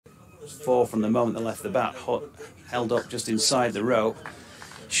4 from the moment they left the bat, held up just inside the rope.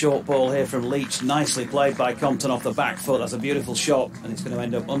 Short ball here from Leach, nicely played by Compton off the back foot. That's a beautiful shot, and it's going to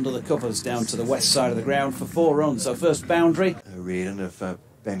end up under the covers down to the west side of the ground for 4 runs. So first boundary. Reardon of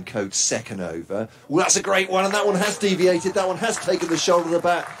Ben Coates' second over. Well, that's a great one, and that one has deviated. That one has taken the shoulder of the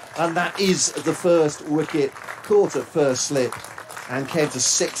bat, and that is the first wicket. Caught at first slip and came to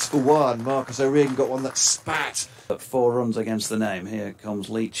 6 for 1. Marcus O'Regan got one that spat. 4 runs against the name. Here comes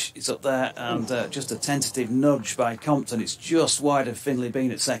Leach. It's up there, and just a tentative nudge by Compton. It's just wide of Finlay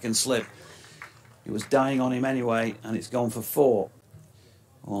Bean at second slip. It was dying on him anyway, and it's gone for 4.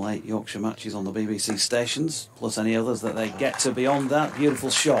 All 8 Yorkshire matches on the BBC stations, plus any others that they get to beyond that. Beautiful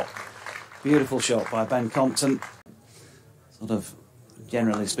shot by Ben Compton. Sort of,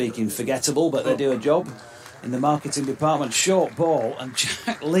 generally speaking, forgettable, but they do a job in the marketing department. Short ball, and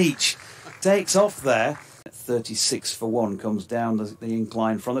Jack Leach takes off there. 36 for 1 comes down the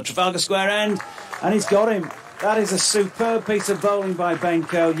incline from the Trafalgar Square end, and he's got him. That is a superb piece of bowling by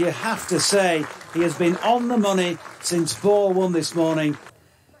Benko. You have to say he has been on the money since ball 1 this morning.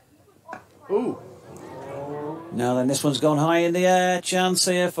 Ooh. Now then, this one's gone high in the air. Chance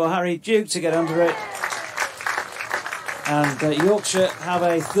here for Harry Duke to get under it. And Yorkshire have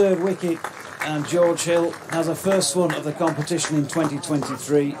a 3rd wicket, and George Hill has a first one of the competition in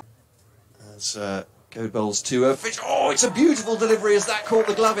 2023. As Goad bowls to Fish. Oh, it's a beautiful delivery as that caught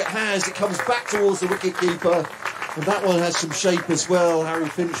the glove. It has. It comes back towards the wicket-keeper. And that one has some shape as well. Harry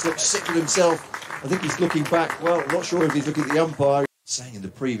Finch looks sick with himself. I think he's looking back. Well, I'm not sure if he's looking at the umpire. Saying in the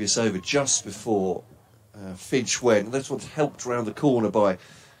previous over just before Finch went. And this one's helped round the corner by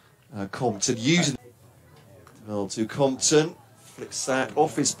Compton. Using well to Compton. Flicks that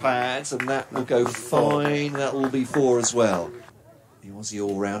off his pads, and that will go fine. That will be 4 as well. The Aussie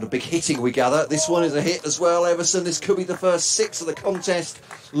all-round, a big hitting we gather. This one is a hit as well, Evison. This could be the first 6 of the contest.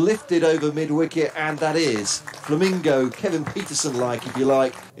 Lifted over mid-wicket, and that is Flamingo, Kevin Peterson-like, if you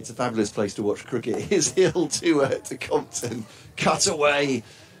like. It's a fabulous place to watch cricket. Here's Hill to Compton. Cut away.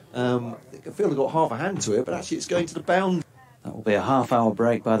 I feel they've got half a hand to it, but actually it's going to the bound. That will be a half-hour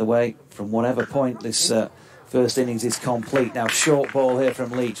break, by the way, from whatever point this first innings is complete. Now, short ball here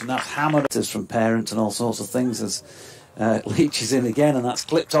from Leach, and that's hammered from parents and all sorts of things as Leach is in again, and that's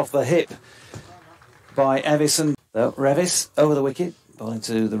clipped off the hip by Evison. Revis over the wicket, bowling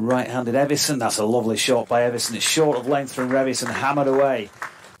to the right-handed Evison. That's a lovely shot by Evison. It's short of length from Revis and hammered away.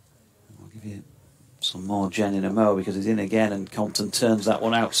 I'll give you some more Jen in a mo because he's in again, and Compton turns that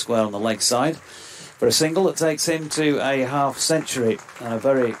one out square on the leg side for a single that takes him to a half-century, and a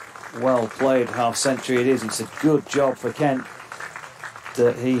very well-played half-century it is. It's a good job for Kent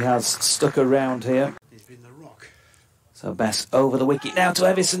that he has stuck around here. So Bess over the wicket now to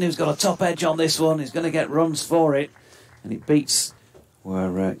Evison, who's got a top edge on this one. He's going to get runs for it, and it beats.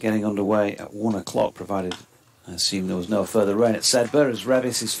 We're getting underway at 1 o'clock, provided I assume there was no further rain at Sedbergh, as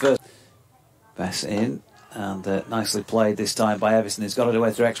Revis is first. Bess in, and nicely played this time by Evison. He's got it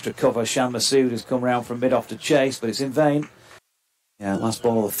away through extra cover. Shan Masood has come round from mid-off to chase, but it's in vain. Yeah, last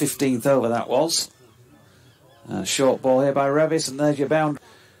ball of the 15th over that was. Short ball here by Revis, and there's your bound,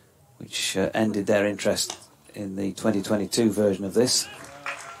 which ended their interest in the 2022 version of this.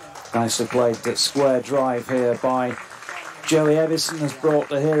 Nicely played at square drive here by Joey Evison, has brought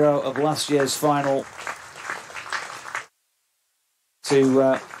the hero of last year's final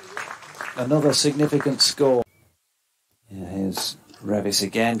to another significant score. Yeah, here's Revis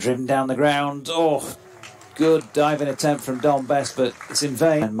again, driven down the ground. Oh, good diving attempt from Don Best, but it's in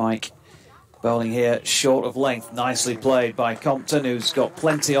vain. And Mike bowling here, short of length, nicely played by Compton, who's got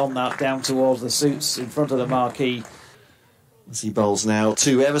plenty on that down towards the suits in front of the marquee. As he bowls now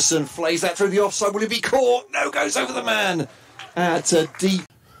to Evison, flays that through the offside. Will he be caught? No, goes over the man at deep.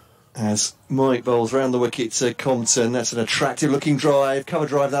 As Mike bowls round the wicket to Compton, that's an attractive looking drive, cover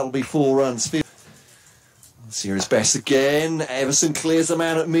drive. That'll be 4 runs. Let's hear his best again. Evison clears the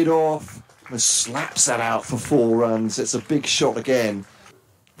man at mid-off and slaps that out for 4 runs. It's a big shot again.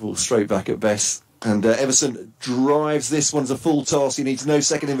 Ball straight back at Bess, and Evison drives this one's a full toss. He needs no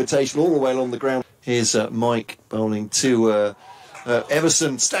second invitation all the way along the ground. Here's Mike bowling to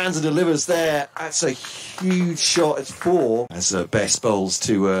Evison, stands and delivers there. That's a huge shot. It's 4 as Bess bowls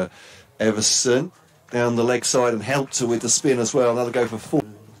to Evison down the leg side and helped her with the spin as well. That'll go for 4.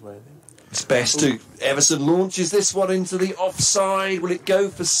 It's Bess to Evison, launches this one into the offside. Will it go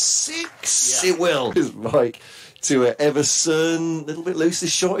for 6? Yeah. It will. Mike to Evison, a little bit loose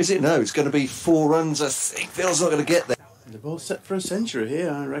this shot, is it? No, it's going to be 4 runs. I think Phil's not going to get there. The ball's set for a century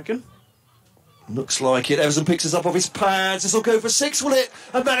here, I reckon. Looks like it. Evison picks us up off his pads. This will go for 6, will it?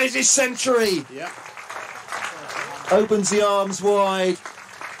 And that is his century. Yeah. Opens the arms wide.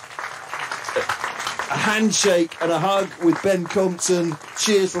 handshake and a hug with Ben Compton.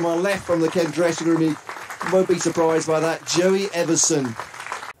 Cheers from our left from the Kent dressing room. You won't be surprised by that. Joey Evison.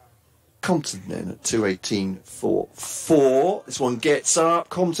 Compton then at 2:18.44. This one gets up.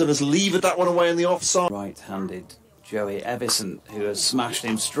 Compton has levered that one away in the offside. Right-handed Joey Evison, who has smashed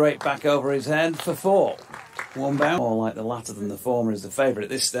him straight back over his head for 4. One bound. More like the latter than the former is the favourite at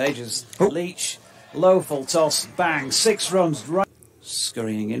this stage as Leach, low full toss, bang, 6 runs right.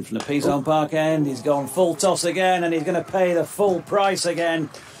 Scurrying in from the Pizone Park end, he's gone full toss again and he's going to pay the full price again.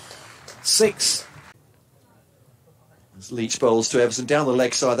 6. As Leach bowls to Evison down the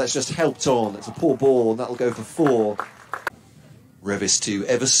leg side, that's just helped on. It's a poor ball and that'll go for 4. Revis to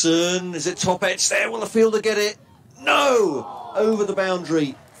Evison, is it top edge there? Will the fielder get it? No! Over the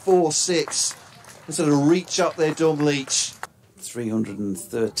boundary, 4-6. Instead of reach up there, Dom Leach.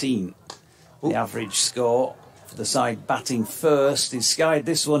 313, the average score for the side batting first. He's skied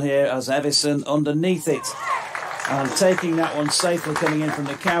this one here as Evison underneath it. And taking that one safely coming in from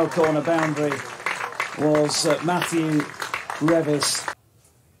the cow corner boundary was Matthew Revis.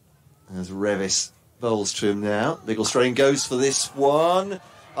 As Revis bowls to him now. Big Australian goes for this one.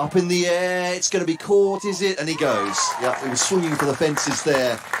 Up in the air, it's going to be caught, is it? And he goes. Yeah, he was swinging for the fences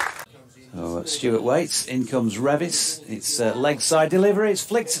there. So Stewart waits, in comes Revis. It's leg side delivery, it's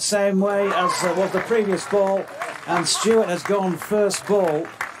flicked the same way as was the previous ball. And Stewart has gone first ball,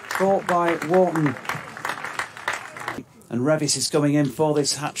 caught by Wharton. And Revis is coming in for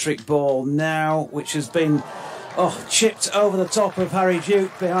this hat-trick ball now, which has been chipped over the top of Harry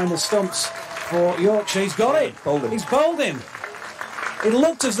Duke behind the stumps for Yorkshire. He's got it. He's bowled him. It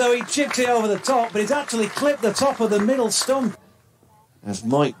looked as though he chipped it over the top, but he's actually clipped the top of the middle stump. As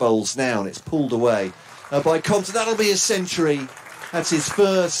Mike bowls now, and it's pulled away by Compton. That'll be a century. That's his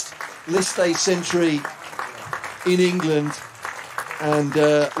first list day century in England. And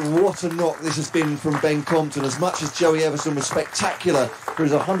what a knock this has been from Ben Compton. As much as Joey Evison was spectacular for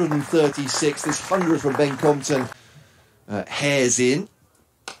his 136, this 100 from Ben Compton. Hairs in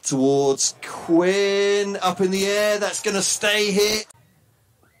towards Quinn. Up in the air. That's going to stay here.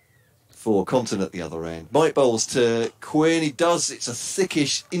 For Compton at the other end. Mike bowls to Quinn. He does. It's a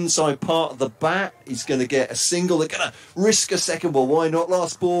thickish inside part of the bat. He's going to get a single. They're going to risk a second ball. Why not?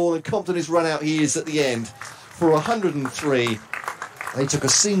 Last ball. And Compton is run out. He is at the end for 103. They took a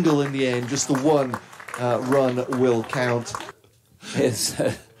single in the end. Just the one run will count. It's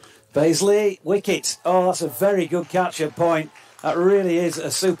Paisley, wicket. Oh, that's a very good catch at point. That really is a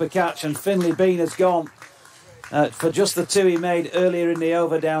super catch. And Finlay Bean has gone. For just the 2 he made earlier in the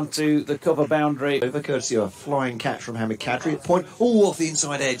over down to the cover boundary. Over courtesy of a flying catch from Hamid Kadri at point. All off the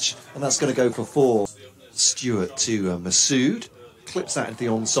inside edge. And that's going to go for 4. Stewart to Masood. Clips that into the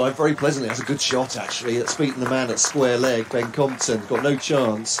onside very pleasantly. That's a good shot, actually. That's beaten the man at square leg. Ben Compton got no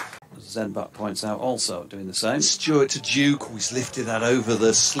chance. Zenbach points out also doing the same. Stewart to Duke. He's lifted that over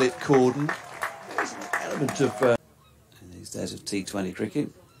the slip cordon. There's an element of... In these days of T20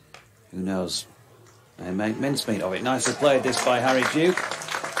 cricket, who knows? They make mincemeat of it. Nicely played this by Harry Duke.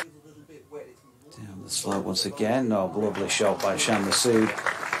 Down the slope once again. Oh, lovely shot by Shan Masood.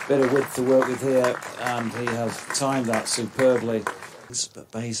 Bit of width to work with here, and he has timed that superbly.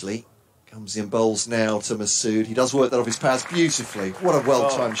 But Paisley comes in bowls now to Masood. He does work that off his pads beautifully. What a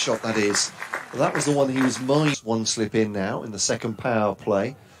well-timed shot that is. Well, that was the one he was minding. One slip in now in the second power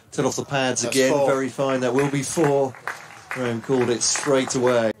play. Turn off the pads That's again. 4. Very fine. That will be 4. Graham called it straight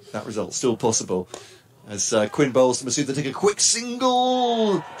away. That result still possible. As Quinn bowls to Masood, they take a quick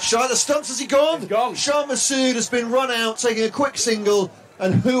single. Shy the stumps, has he gone? He's gone. Shah Masood has been run out, taking a quick single.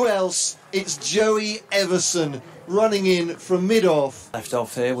 And who else? It's Joey Evison running in from mid-off. Left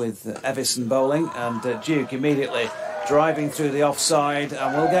off here with Evison bowling, and Duke immediately driving through the offside,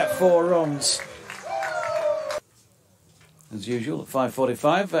 and we'll get 4 runs. As usual, at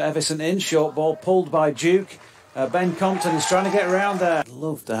 5:45, Evison in, short ball pulled by Duke. Ben Compton is trying to get around there. I'd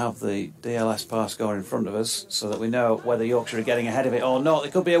love to have the DLS par score in front of us so that we know whether Yorkshire are getting ahead of it or not.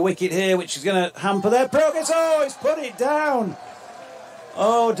 There could be a wicket here which is going to hamper their progress. Oh, he's put it down.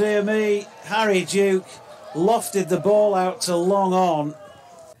 Oh, dear me. Harry Duke lofted the ball out to long on.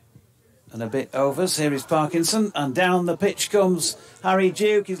 And a bit overs. Here is Parkinson. And down the pitch comes Harry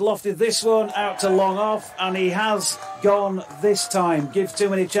Duke. He's lofted this one out to long off. And he has gone this time. Give too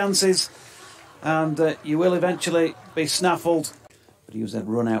many chances. And you will eventually be snaffled. But he was then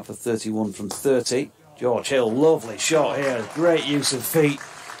run out for 31 from 30. George Hill, lovely shot here. Great use of feet.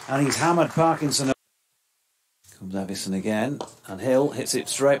 And he's hammered Parkinson. Comes Evison again. And Hill hits it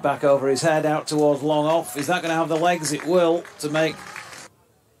straight back over his head out towards long off. Is that going to have the legs? It will, to make...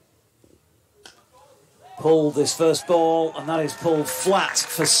 Pulled this first ball. And that is pulled flat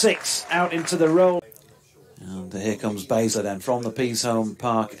for 6 out into the roll. And here comes Baszler then from the Peasholm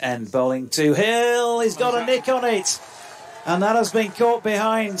Park end, bowling to Hill. He's got a nick on it, and that has been caught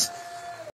behind